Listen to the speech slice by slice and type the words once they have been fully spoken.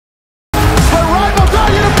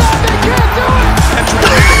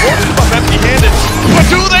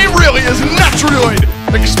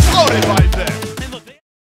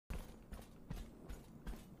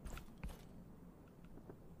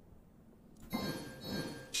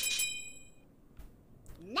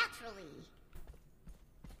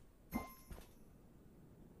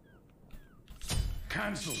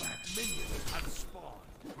Cancel that. Minions have spawned.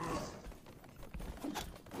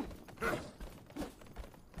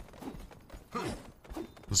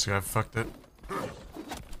 This guy fucked it.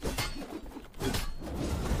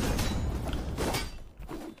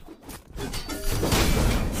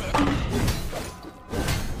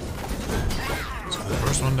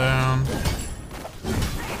 First one down.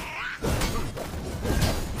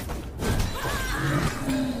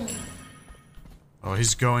 Oh,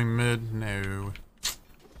 he's going mid? No.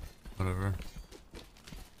 Whatever.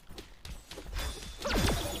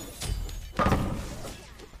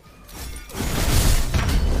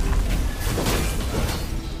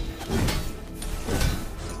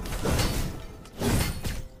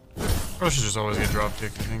 I should just always get drop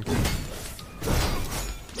kicked, I think.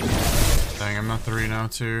 Dang, I'm not 3 now,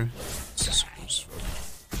 too.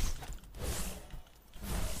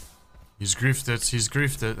 He's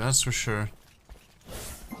griefed it, that's for sure.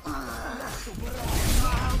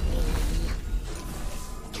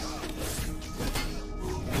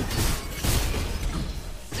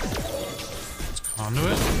 It's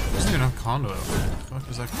conduit? It doesn't even have conduit. What the fuck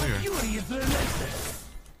is that clear?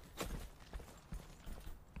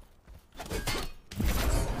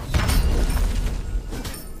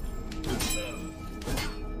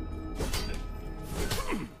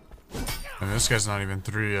 I mean, this guy's not even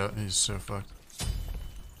 3 yet. He's so fucked.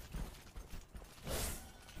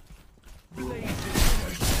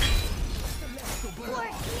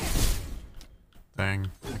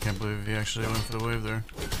 Dang. I can't believe he actually went for the wave there.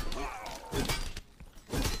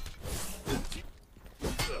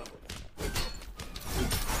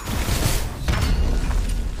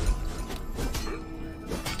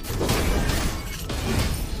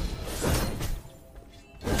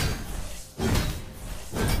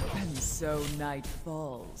 So night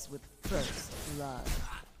falls with first blood.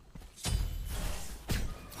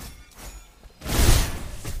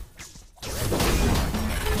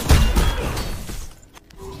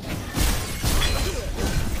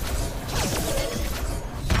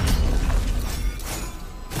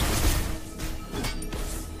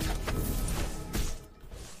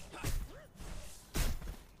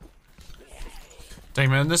 Dang,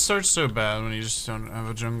 man, this starts so bad when you just don't have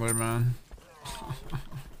a jungler, man.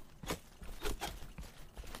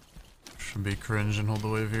 Should be cringe and hold the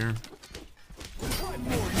wave here.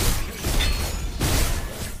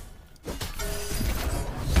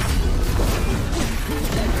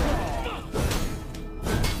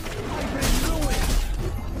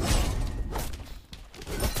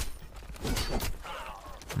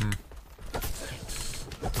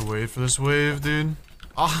 Have to wait for this wave, dude.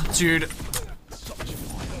 Ah, oh, dude.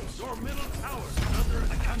 Your middle tower is under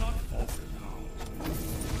attack. I cannot falter now.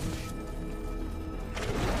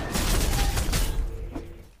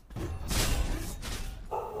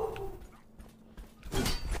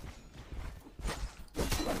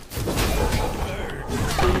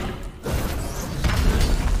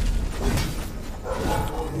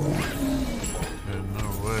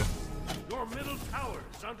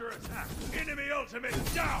 Under attack. Enemy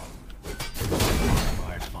ultimate down.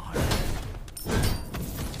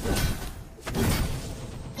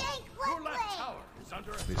 Your left tower is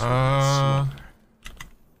under attack.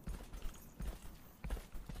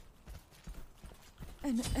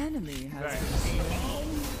 An enemy has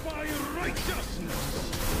Bound by righteousness.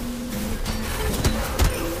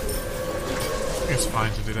 It's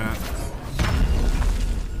fine to do that.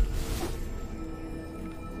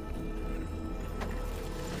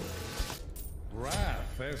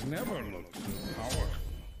 Wrath has never looked so powerful.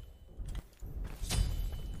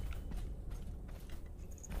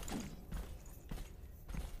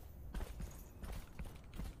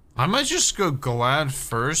 I might just go Glad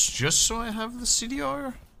first, just so I have the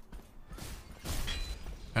CDR.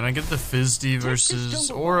 And I get the Fizzd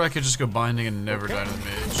versus, or I could just go Binding and never die to the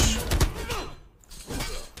mage.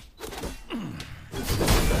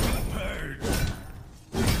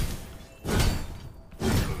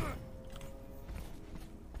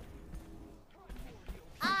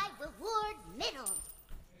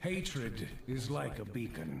 Hatred is like a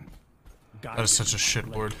beacon. That is such a shit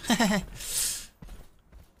word. I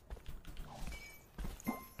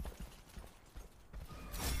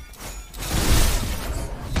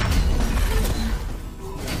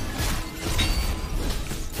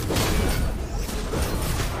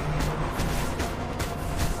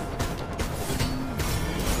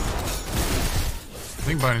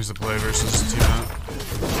think Binding's the play versus Tiamat.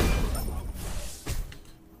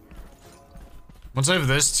 Once I have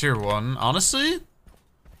this tier 1, honestly,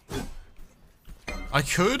 I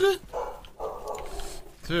could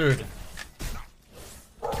Dude.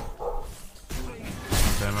 Damn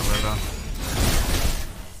it, right on.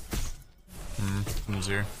 Comes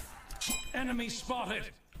here. Enemy spotted.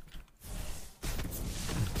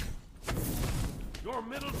 Your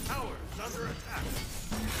middle tower is under attack.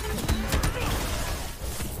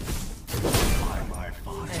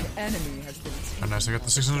 An enemy has been Oh, nice, I got the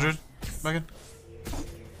 600 back in.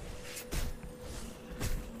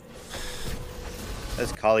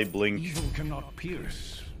 That's Kali Blink. Evil cannot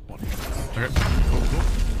pierce. Okay.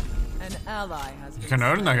 An ally has been Kind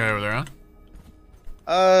of owning that guy over there,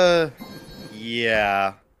 huh?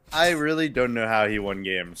 Yeah. I really don't know how he won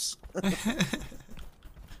games.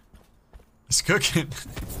 He's cooking.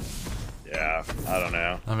 Yeah, I don't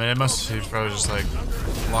know. I mean, he's probably just like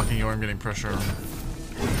locking you or getting pressure.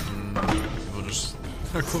 People just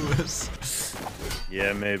are clueless.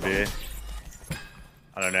 Yeah, maybe.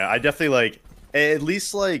 I don't know. I definitely like, at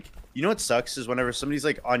least like, you know what sucks is whenever somebody's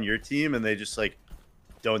like on your team and they just like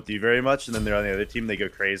don't do very much and then they're on the other team, they go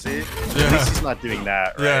crazy. Yeah. At least he's not doing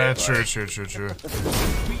that, right? Yeah, Like, true.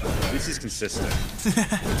 At least he's consistent.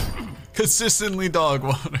 Consistently dog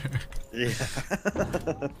water. Yeah.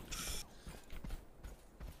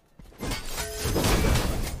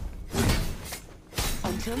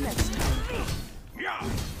 until next time. Yeah.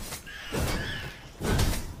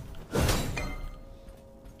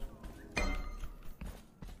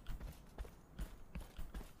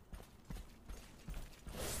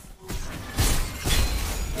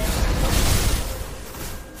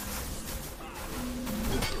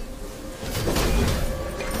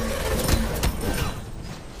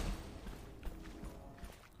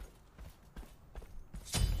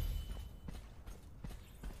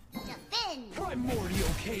 Primordial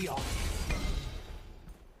chaos.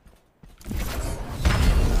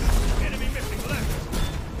 Enemy missing left.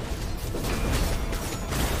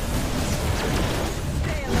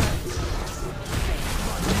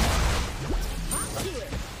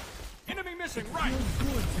 Enemy missing right.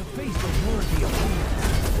 To face a worthy opponent.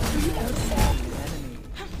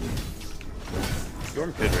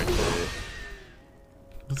 Storm could rotate.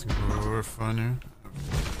 Let's go. We're fine here.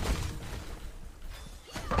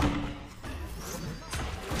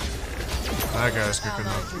 That guy's cooking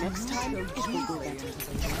up. Next time, it will go better.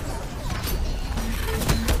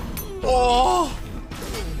 Oh!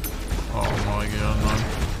 Oh my god, man.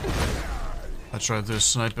 I tried to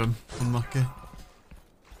snipe him. Unlucky.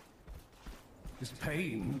 This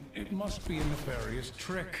pain, it must be a nefarious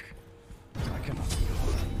trick. I cannot be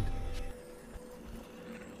harmed.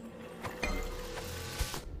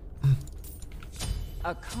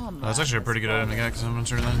 A combat. That's actually a pretty good item to get because I'm gonna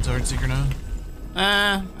turn that into Art Seeker now.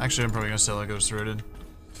 Actually, I'm probably gonna sell it Ghost Threaded.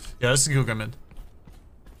 Yeah, this is a cool guy mid.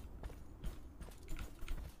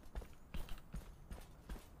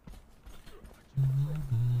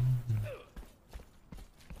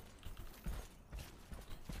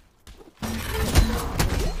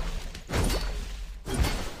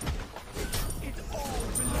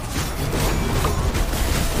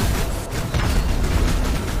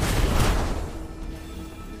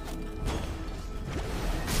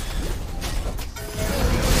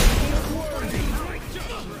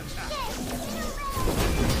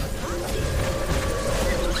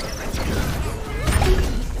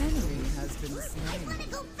 Enemy has been slain.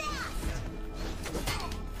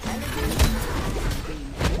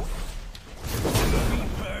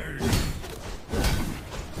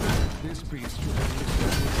 This beast will be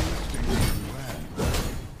instincts and ran.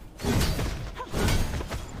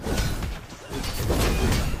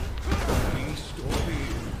 Beast or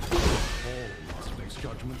being, all must face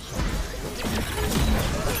judgment someday.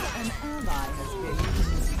 An ally has been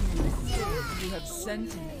slain. You have sent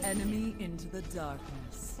an enemy into the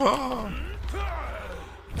darkness.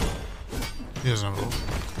 He doesn't have a ult.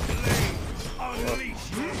 Unleash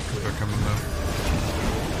your They're coming though.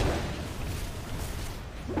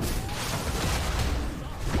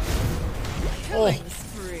 Killing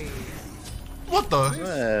spree. What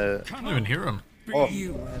the? I don't even hear him. Oh.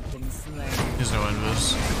 You have been slain. He's no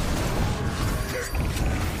invis.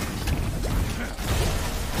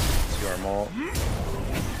 It's your ult.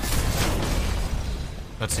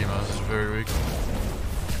 That Teemo is very weak.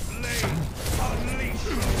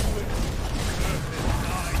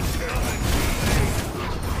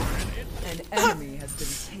 An enemy has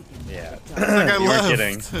been taken. Yeah. That guy You left. weren't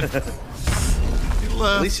kidding. He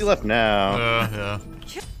left. At least you left now. Yeah.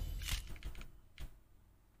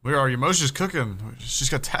 Where are you? Moshe's cooking. She's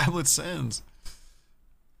got tablet sands.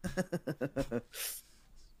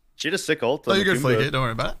 She had a sick ult. Oh, on you're the good, Flake. Goomba. Don't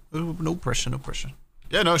worry about it. Ooh, no pressure, no pressure.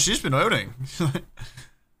 Yeah, no, she's been owning.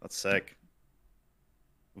 That's sick.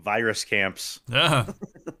 Virus camps. Yeah.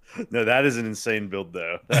 No, that is an insane build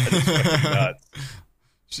though. That is fucking nuts.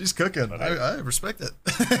 She's cooking. I respect it.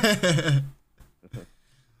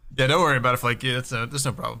 Yeah, don't worry about it, Flaky. There's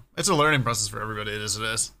no problem. It's a learning process for everybody. It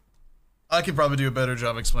is. I could probably do a better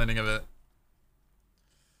job explaining of it.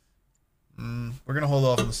 We're gonna hold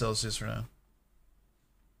off on the Celsius for now.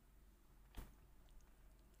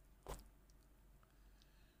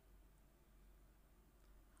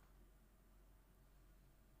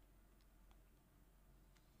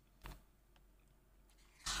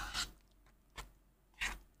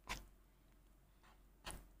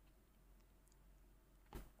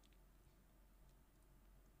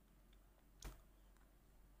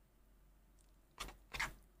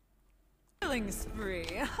 Killing spree.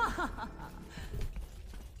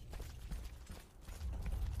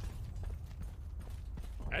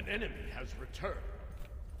 An enemy has returned.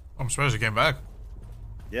 I'm surprised he came back.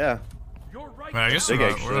 Yeah. You're right. I mean, I guess Big we're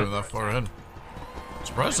actually. not that far ahead.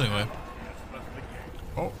 Surprisingly.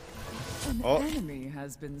 Oh, An Oh. enemy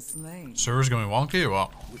has been slain. server's going wonky or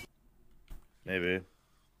what? Maybe.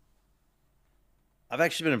 I've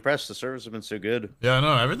actually been impressed. The servers have been so good. Yeah, I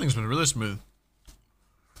know. Everything's been really smooth.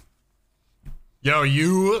 Yo,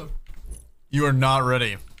 you are not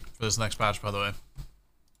ready for this next patch, by the way.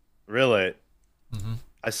 Really? Mm-hmm.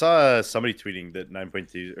 I saw somebody tweeting that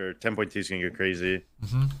 9.2 or 10.2 is gonna go crazy.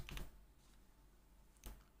 Mm-hmm.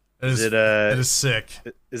 Is it it is sick.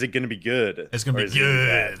 Is it gonna be good? It's gonna Or be is it gonna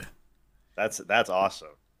bad? good. That's awesome.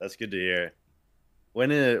 That's good to hear.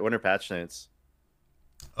 When are patch nights?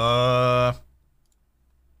 No,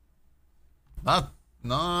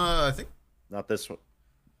 I think Not this one.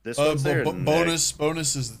 This one's there. or next?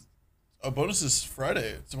 bonus is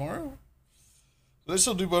Friday tomorrow. Do they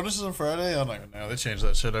still do bonuses on Friday? I don't even know. They change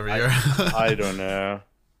that shit every year. I don't know.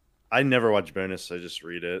 I never watch bonus. I just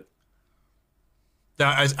read it.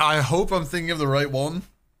 Yeah, I hope I'm thinking of the right one.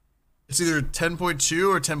 It's either 10.2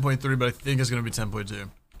 or 10.3, but I think it's gonna be 10.2,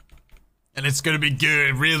 and it's gonna be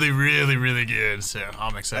good, really, really, really good. So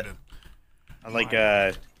I'm excited. I'm like,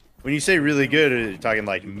 when you say really good, are you talking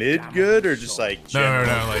like mid good or just like No,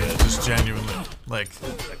 general like good? just genuinely, like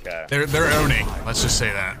Okay, they're owning. Let's just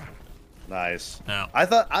say that. nice. No.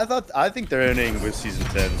 I think they're owning with season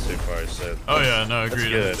 10 so far. So Oh yeah, no, agreed,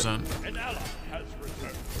 good. 100%. An ally has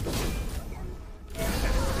returned.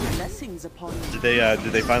 Blessings upon you.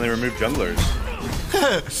 did they finally remove junglers?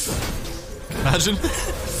 Imagine.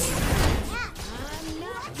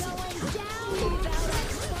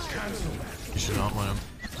 You should not win him.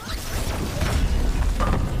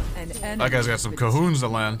 An enemy That guy's got some cajoons to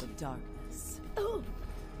land. darkness.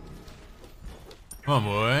 Come on,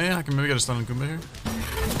 boy. I can maybe get a stun on Kumba here.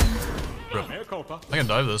 Bro, I can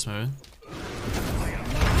dive this, maybe.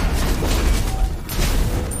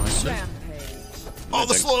 Nice. Rampage. Oh,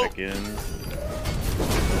 the Thanks, slow! chicken.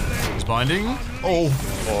 He's blinding. Oh,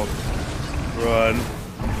 Oh, run.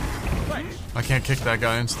 I can't kick that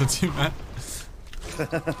guy into the team, man.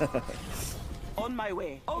 On my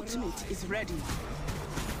way. Ultimate is ready.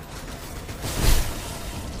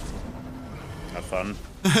 Have fun.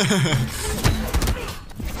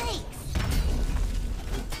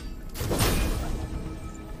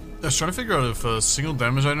 I was trying to figure out if a single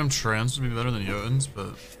damage item trans would be better than Jotun's, but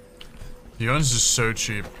Jotun's just so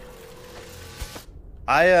cheap.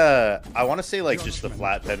 I want to say like just the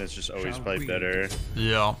flat pen is just always probably better.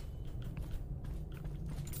 Yeah.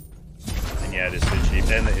 And yeah, it is so cheap.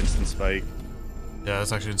 And the instant spike. Yeah,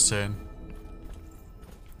 that's actually insane.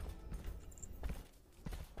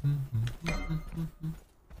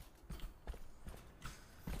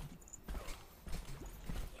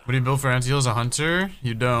 What do you build for anti-heal as a hunter?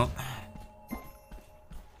 You don't.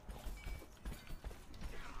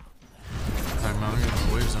 Alright, man, I'm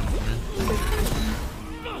getting waves on for me.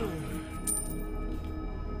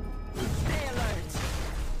 Stay alert.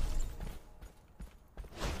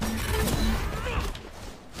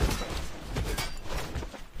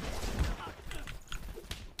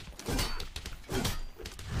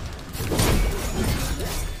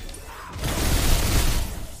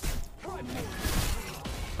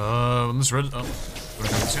 When this red. Oh.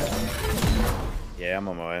 What is this? Yeah, I'm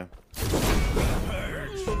on my way.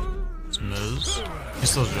 It's Miz. He's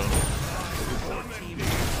still Joe. I'm gonna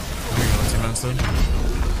go team instead.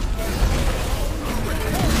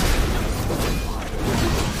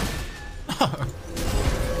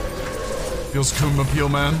 Feels Kuma peel,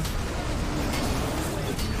 man.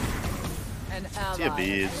 An See a ally.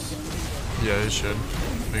 beads. Yeah, he should.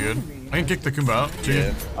 Be good. I can kick the Kumba out. Do you,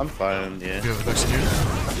 Yeah, I'm fine. Yeah, do you have it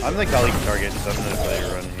execute? I'm the colleague target, so I'm gonna play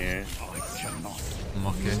a run here. I'm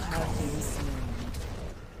okay. Have been slain.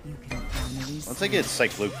 You can finally Once I get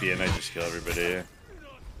Cyclopean, I just kill everybody.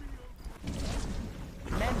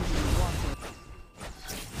 Mending water.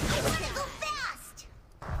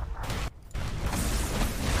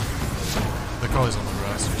 The collie's on the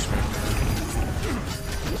grass.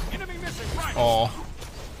 Oh.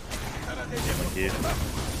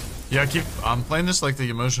 Yeah, I'm playing this like the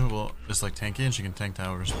emotional. Well, it's like tanky, and she can tank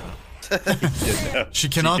towers. But Yeah, no, she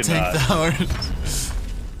cannot tank towers.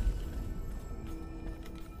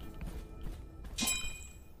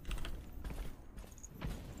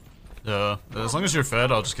 Yeah, as long as you're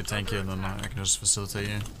fed, I'll just get tanky, and then I can just facilitate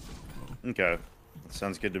you. Okay,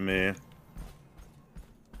 sounds good to me.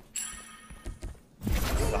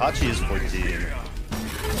 The Hachi is 14.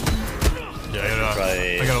 Yeah,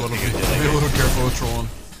 Right. I got a little bit. Be a little careful with trolling.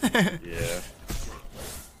 Yeah.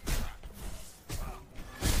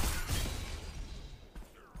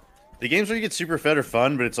 The games where you get super fed are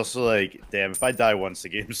fun, but it's also like, damn, if I die once, the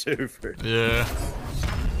game's over. Yeah.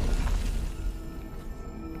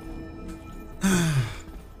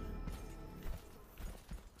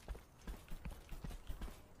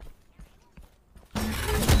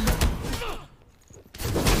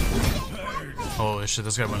 Holy shit,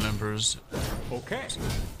 this guy went Embers. Okay.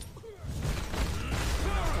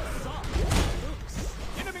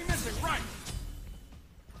 Enemy missing right.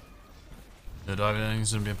 The diving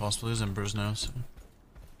is gonna be impossible. There's Embers now, so.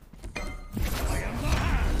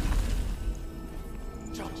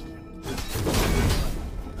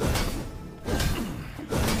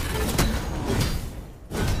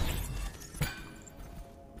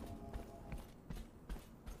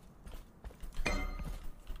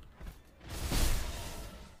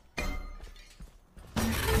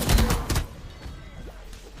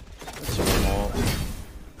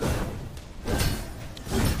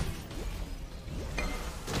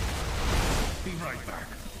 Be right back.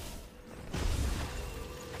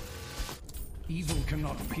 Evil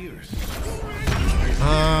cannot pierce.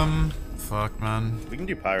 Fuck, man. We can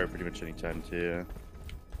do pyro pretty much anytime too.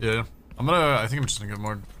 Yeah. I think I'm just gonna get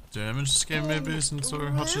more damage this game, maybe, since our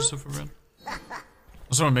Hachi's so far red. I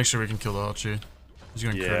just wanna make sure we can kill the Hachi. He's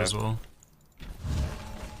gonna crit Yeah. as well.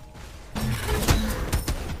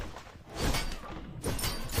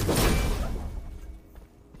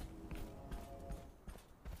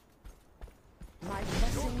 My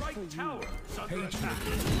blessing for you.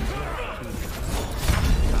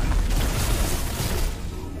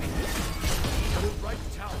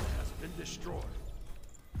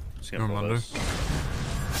 Just gonna Yorm pull under. this.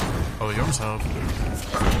 Oh, Yorm's help.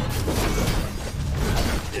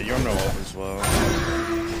 Yeah, Yorm no ult as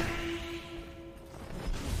well.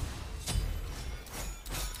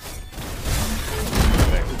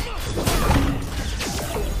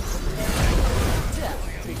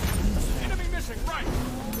 Enemy missing right.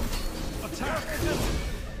 Attack.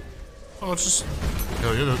 Oh, it's just.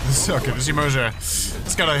 Yo, this okay, this Emoja.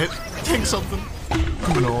 It's gotta hit. Tank something.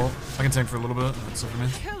 No. I can tank for a little bit. That's it for me.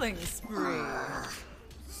 Killing spree.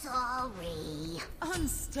 Sorry.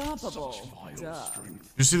 Unstoppable. Duh.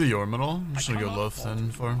 You see the Yorm at all? I'm just gonna go left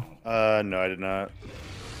then for him. No, I did not.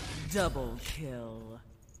 Double kill.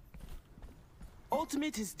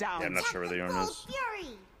 Ultimate is down. Yeah, I'm not sure where the Yorm is.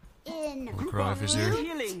 Fury. In I'll cry if he's here.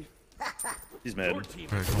 Healing. He's mid.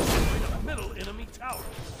 Very cool. Middle enemy tower.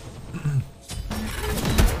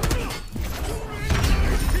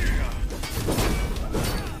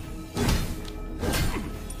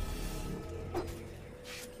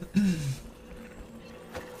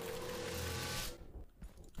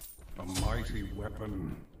 A mighty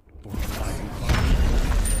weapon for fighting.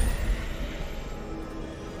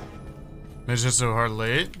 Mage hit so hard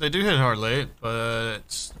late. They do hit hard late,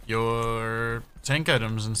 but your tank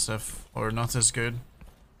items and stuff are not as good.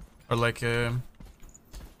 Or like look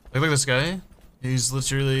at this guy. He's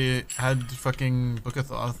literally had fucking Book of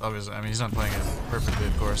Thoth. Obviously, I mean he's not playing it perfectly,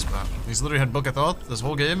 of course, but he's literally had Book of Thoth this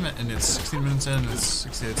whole game, and it's 16 minutes in, and it's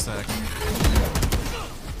 68 stack.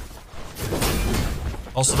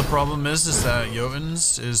 Also, the problem is that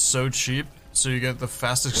Jotun's is so cheap, so you get the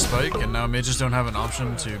fastest spike, and now mages don't have an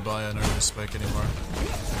option to buy an early spike anymore.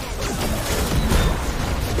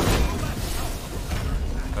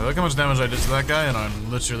 Look how much damage I did to that guy, and I'm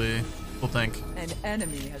literally full tank. An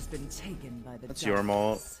enemy has been taken by the That's Yorm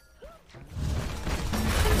ult. darkness.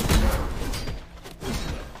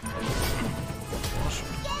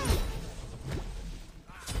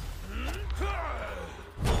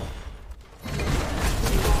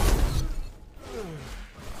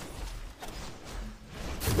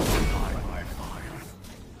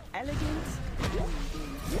 Elegant.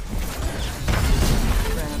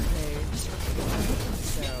 Rampage.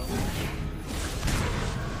 So,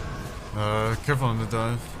 Careful on the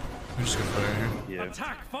dive. We just got fire here. Yeah.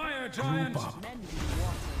 Attack fire giant. Mending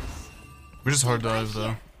waters. We just hard dive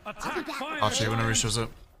though. Attack fire Hachi whenever he shows up.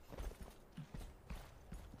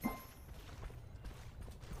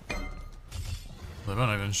 They might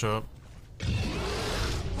not even show up.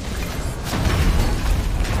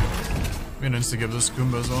 We can insta give this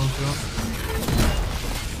Goomba as well if you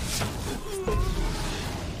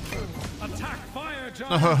want. Attack fire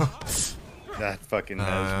giant. That fucking has,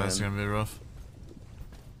 Yeah, man. it's gonna be rough.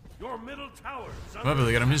 Your middle tower is Might be able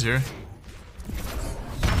to get him, he's here.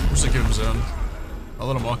 I'm just gonna give him zone. I'll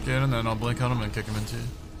let him walk in and then I'll blink on him and kick him into.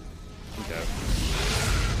 Okay.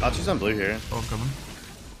 Hachi's on blue here. Oh, I'm coming.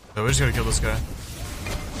 No, we just gotta kill this guy.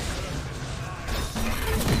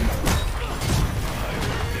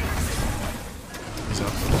 He's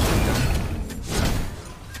up.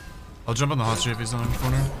 I'll jump on the Hachi if he's on the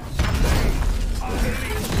corner.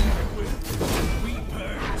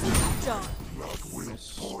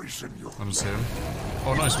 I'm just him.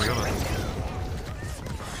 Oh, nice, we got it.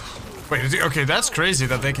 Wait, is he, okay, that's crazy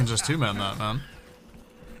that they can just two-man that, man.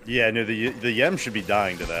 Yeah, no, the Yem should be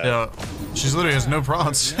dying to that. Yeah, she's literally has no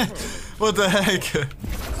procs. What the heck?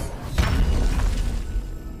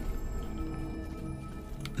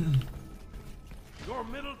 Your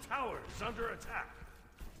middle tower is under attack.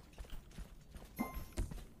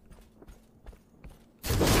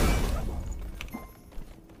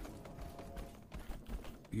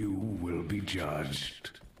 You will be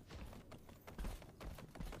judged.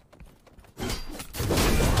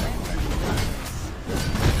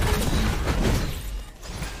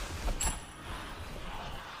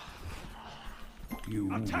 You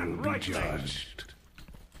will be judged.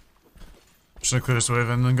 Just gonna clear this wave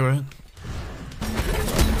and then go ahead.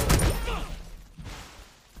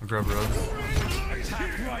 I'll grab road.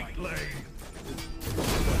 Attack right lane.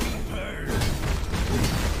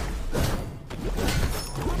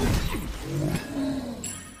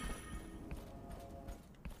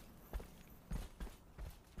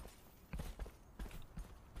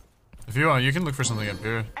 If you want, you can look for something up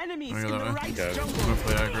here. Enemies Wanna in go the that way? right Okay. jungle. I'm gonna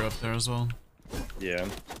play aggro up there as well. Yeah.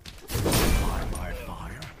 My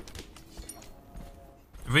fire.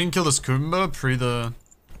 If we can kill this Kumba pre the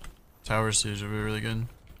tower siege, it'd be really good.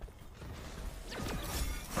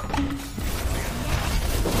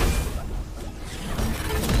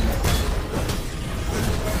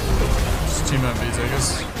 Just team up beats, I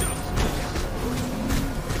guess.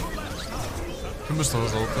 Kumba still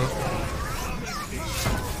has ult though.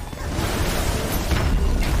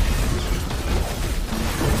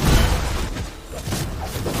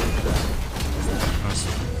 Nice.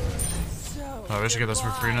 Oh, we should get this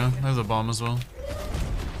for free now. I have the bomb as well.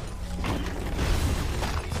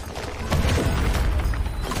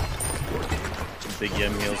 Big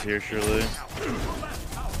Yem heals here, surely.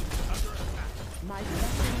 My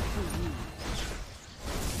blessing for you.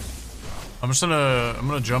 I'm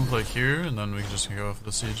gonna jump like here and then we can just go off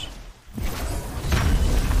the siege.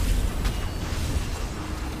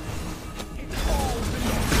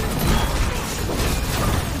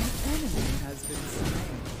 Enemy has been slain.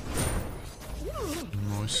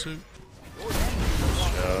 Nice suit.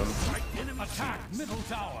 Attack middle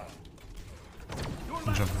tower.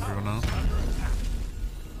 I'm jumping everyone out.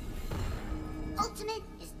 Ultimate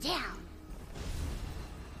is down.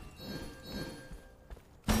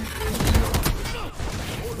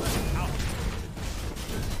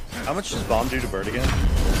 How much does bomb do to bird again?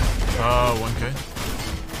 1k.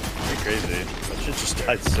 Pretty crazy. That shit just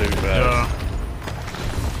died so fast. Yeah.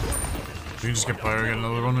 We can just get fire, get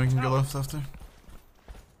another one we can get left after.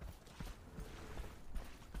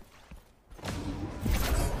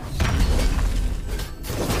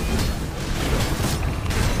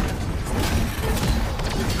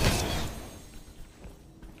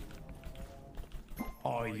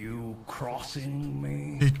 Are you crossing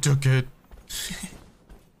me? He took it.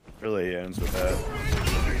 Really ends with that.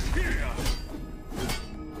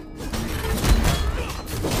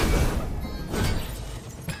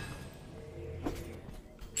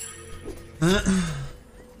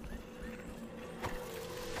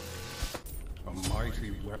 A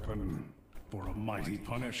mighty weapon for a mighty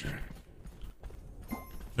punisher.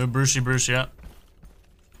 No Brucey yet.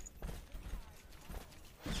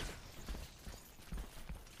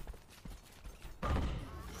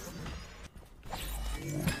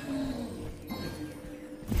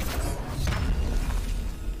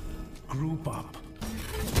 Group up.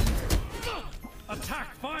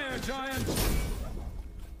 Attack fire giant.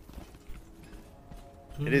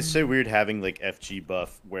 It is so weird having like FG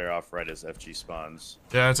buff wear off right as FG spawns.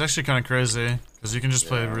 Yeah, it's actually kind of crazy because you can just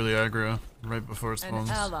play really aggro right before it An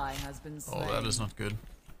spawns. ally has been slain. Oh, that is not good.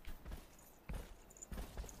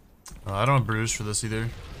 I don't have Bruce for this either.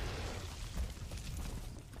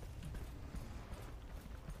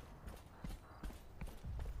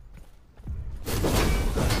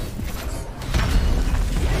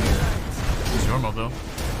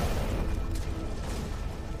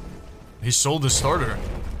 He sold his starter.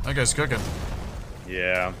 That guy's cooking.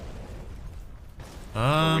 Yeah.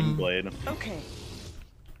 Wing blade. Okay.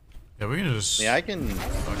 Yeah, we can just. Yeah, I can.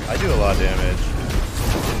 I do a lot of damage.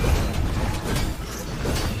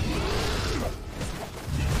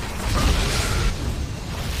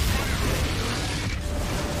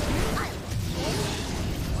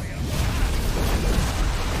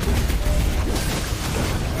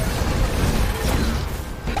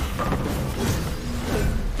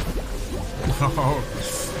 Oh.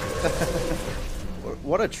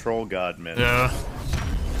 What a troll god, man. Yeah.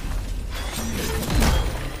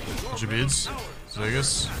 Bunch of beads.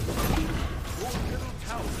 Vegas.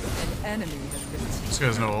 An enemy has been This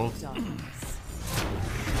guy's no ult. darkness.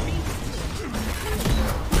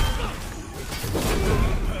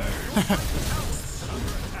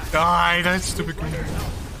 Die, that stupid creature.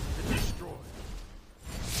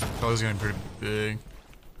 Oh, he's getting pretty big.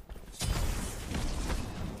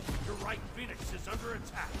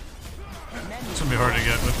 It's gonna be hard to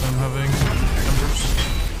get with them having numbers.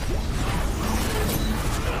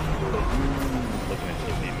 Looking at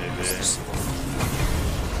me, maybe.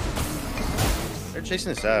 They're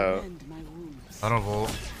chasing us out. Mend my wounds. I don't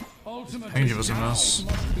volt. Ultimate I can give us a mess.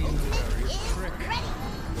 must be a nefarious trick.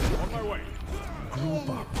 Group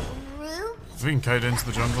up. If we can kite into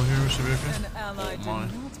the jungle here, we should be okay. An ally did my.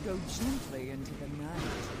 not go gently into the night.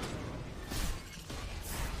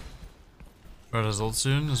 Red has ult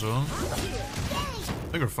soon as well. I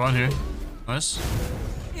think we're fine here. Nice.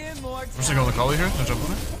 Immortal. We're just gonna go on the collie here. Can I jump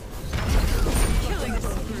on it? Killing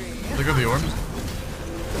spree. Look at the orb.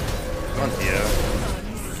 On Theo.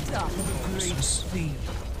 Unstoppable. Great speed.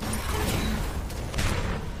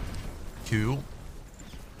 Cool.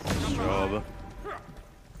 Job.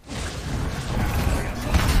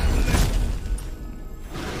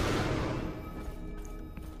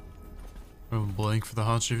 I'm blank for the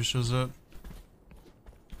hot chief who shows up.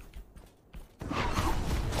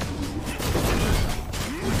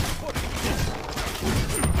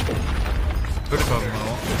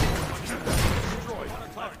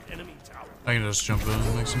 I can just jump in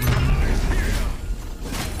and make some money.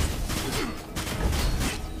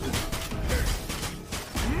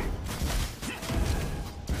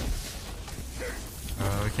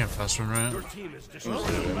 We can't fast run, right? Your team is destroying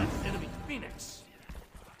an enemy Phoenix.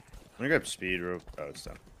 I'm gonna grab speed rope. Oh, it's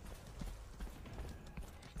done.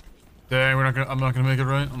 Dang, I'm not gonna make it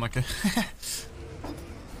right. I'm like,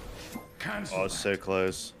 Cancel. Oh, it's so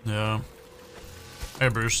close. yeah. Hey,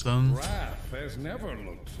 Bruce, then. Wrath has never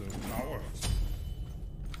looked so powerful.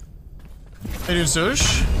 Hey, dude,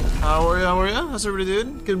 Sush. How are ya? How are ya? How's everybody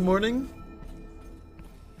doing? Good morning.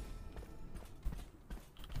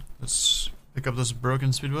 Let's pick up this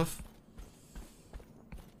broken speed buff.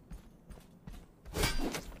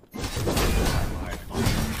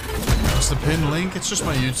 That's the pin link. It's just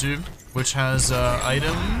my YouTube, which has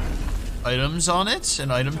items on it, an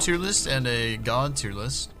item tier list, and a god tier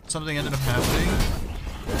list. Something ended up happening,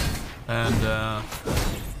 and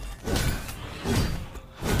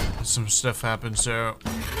some stuff happened, so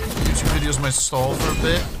YouTube videos might stall for a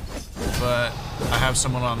bit, but I have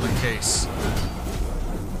someone on the case.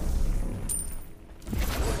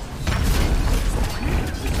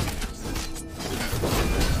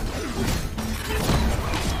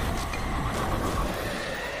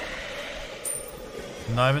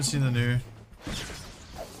 No, I haven't seen the new.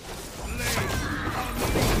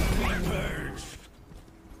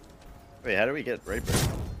 Wait, how do we get Raper?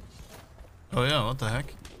 Oh yeah, what the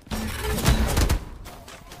heck?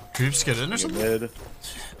 Creeps get in or something? Mid.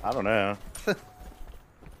 I don't know.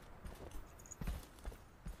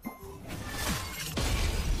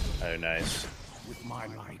 Oh, nice. With my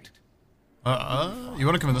light, You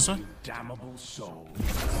wanna come in this way? damnable soul.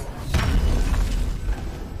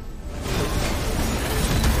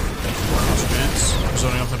 Speeds.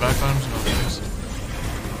 Zoning off the back bottoms and all things.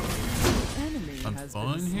 Enemy I'm has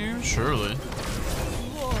fine been here? Surely.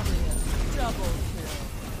 glorious. Double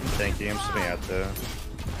Thank you. I'm sitting out though.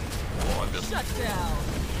 Oh, I'm kill. good. Shut down.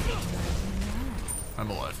 I'm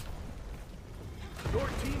alive. Your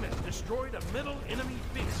team has destroyed a middle enemy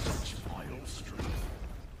Phoenix. Vile strength.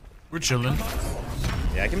 We're chilling.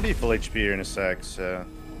 Yeah, I can be full HP here in a sec, so.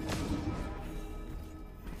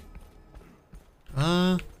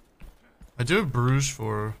 I do have Bruges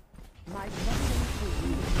for My blessing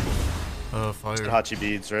for you. fire. Hachi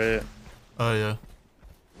beads, right? Oh yeah.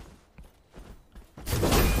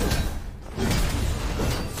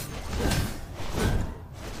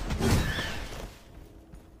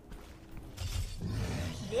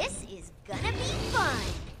 This is gonna be fun.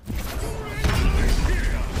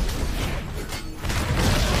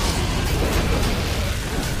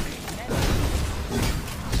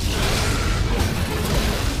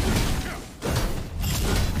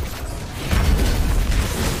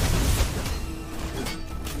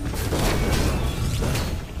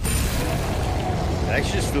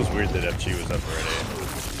 was up already.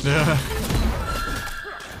 Yeah.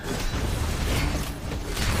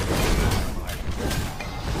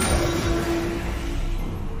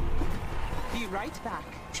 Be right back.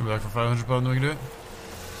 Should be back for 500 pound, then we can do it.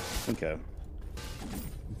 Okay.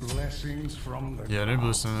 Blessings from the Yeah, I need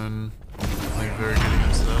boost and then like very good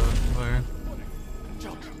against that player.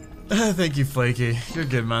 Thank you, Flaky. You're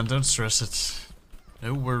good, man. Don't stress it.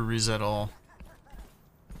 No worries at all.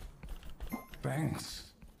 Thanks.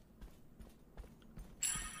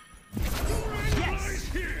 Yes,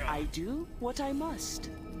 I do what I must.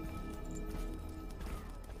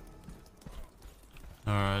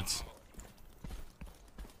 Alright.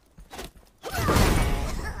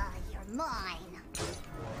 You're mine.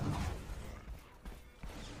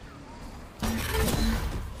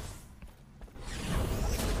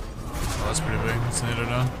 Oh, that's pretty big. Let's need it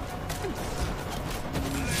down.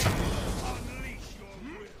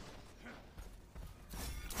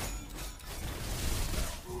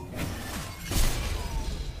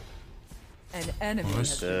 An enemy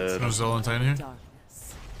Nice. has Dead. No Zolantine here?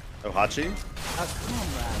 darkness. Oh, Hachi? A comrade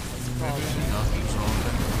has fallen. No, there's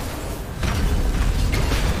Zolantine.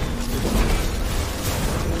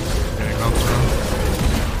 Okay, come through.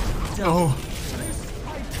 Oh!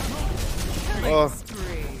 Oh,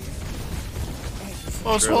 Spree.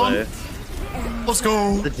 Oh, it's really? one! Let's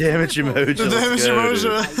go! The damage emoji. The damage let's go, emoji!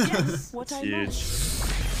 dude. Yes, what I Huge. must.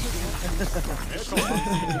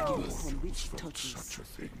 On which touches. Such a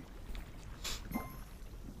thing.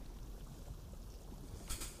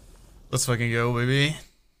 Let's fucking go, baby.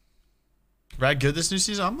 Rat good this new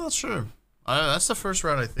season? I'm not sure. That's the first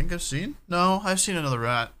rat I think I've seen. No, I've seen another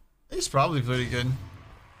rat. He's probably pretty good.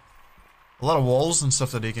 A lot of walls and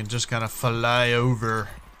stuff that he can just kind of fly over.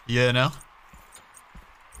 You know?